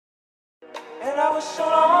I wish on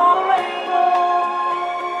all the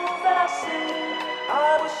rainbows that I see.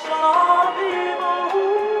 I wish on all the people who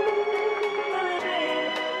really dream.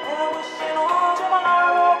 And I wish on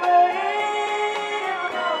tomorrow, baby,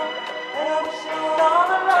 and I wish on all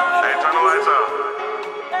the love. Hey, turn the lights up.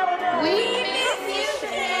 We miss you,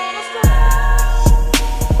 man.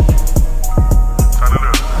 Turn it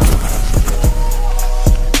up.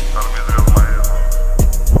 Turn the music up in my head.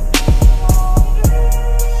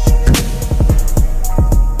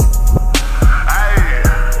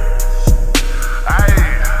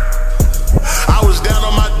 I was down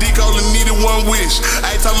on my dick, only needed one wish.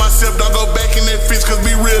 I told myself don't go back in that fist, cause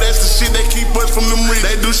be real, that's the shit that keep us from them rich.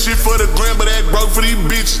 They do shit for the gram, but that broke for these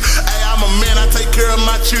bitches. Hey, I'm a man, I take care of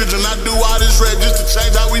my children. I do all this rap just to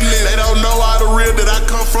change how we live. They don't know all the real that I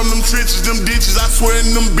come from them trenches, them ditches. I swear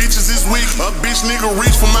in them bitches is weak. A bitch nigga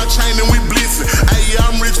reach for my chain and we blitzing. Hey, yeah,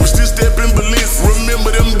 I'm rich, but still stepping Balenciaga.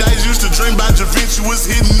 Remember them days used to dream about Da Vinci, was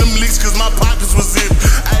hitting them licks cause my pockets was in.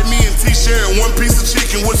 Hey, me and T sharing one piece of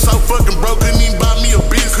chicken, was so fucking broke, couldn't even buy me a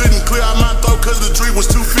bitch. Couldn't clear out my throat cause the drink was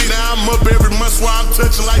 2 feet. Now I'm up every month, so I'm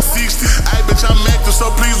touching like 60. Hey, bitch, I'm acting, so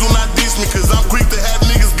please do not diss me, cause I'm quick to have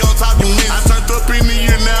niggas gon' talking me. I turned up in the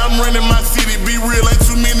year, now I'm running my city. Be real, ain't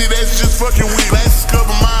too many, that's just fucking weird. Glasses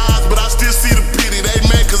cover my eyes, but I still see the pity. They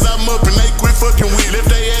mad cause I'm up and they quit fucking with. Left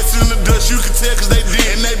they ass in the dust, you can tell cause they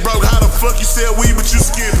did. And they broke, how the fuck you sell weed but you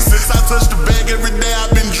skip? Since I touch the bag every day,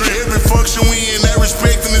 I've been drinking. Every function we in, they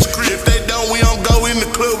respecting this crib. If they don't, we don't go in the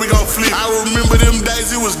club, we gon' flip. I remember them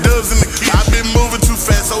days, it was dubs in the kitchen. I've been moving too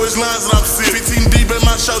fast, so it's lines that I'm sick. 15 deep at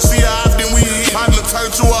my show, see how often we hit. Partner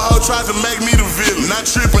turned to a hoe, tried to make me the villain. Not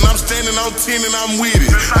tripping, I'm standing on 10 and I'm with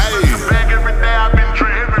it. Hey. Back every day, I've been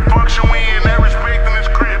drinking. Every function we in, they respecting this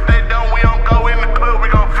crib. If they don't, we don't go in the club, we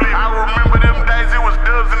gon' flip. I remember them days, it was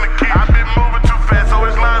dubs in the kitchen. I've been moving too fast, so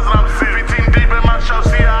it's lines that I'm sick. 15 deep at my show,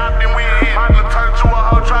 see how often we hit. Partner turned to a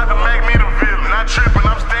hoe, tried to make me the villain. Not tripping,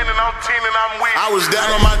 I'm standing on 10 and I'm with it. I was down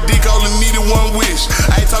on my dick, only needed one wish.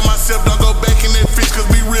 I told myself don't go back in that fish, cause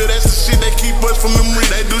be real, that's the shit that keep us from them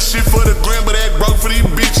rich. They do shit for the gram, but that broke for these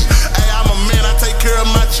bitches. Hey, I'm a man, I take care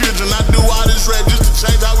of my children. I do all this rap just to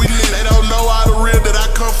change how we live. They don't know all the real that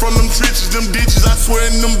I come from them trenches, them ditches. I swear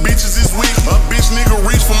in them bitches is weak. A bitch nigga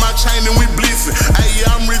reach for my chain and we blitzing. Hey,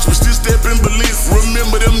 yeah, I'm rich, but still stepping Balenciaga.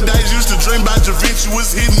 Remember them days used to dream about Da Vinci,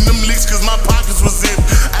 was hitting them licks cause my pockets was in.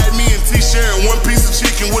 Hey, me and T sharing one piece of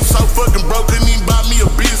chicken, was so fucking broke, couldn't even buy me a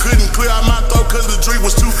bitch. Couldn't clear out my throat cause the drink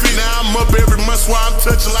was 2 feet. Now I'm up every month, so I'm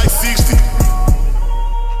touching like 60.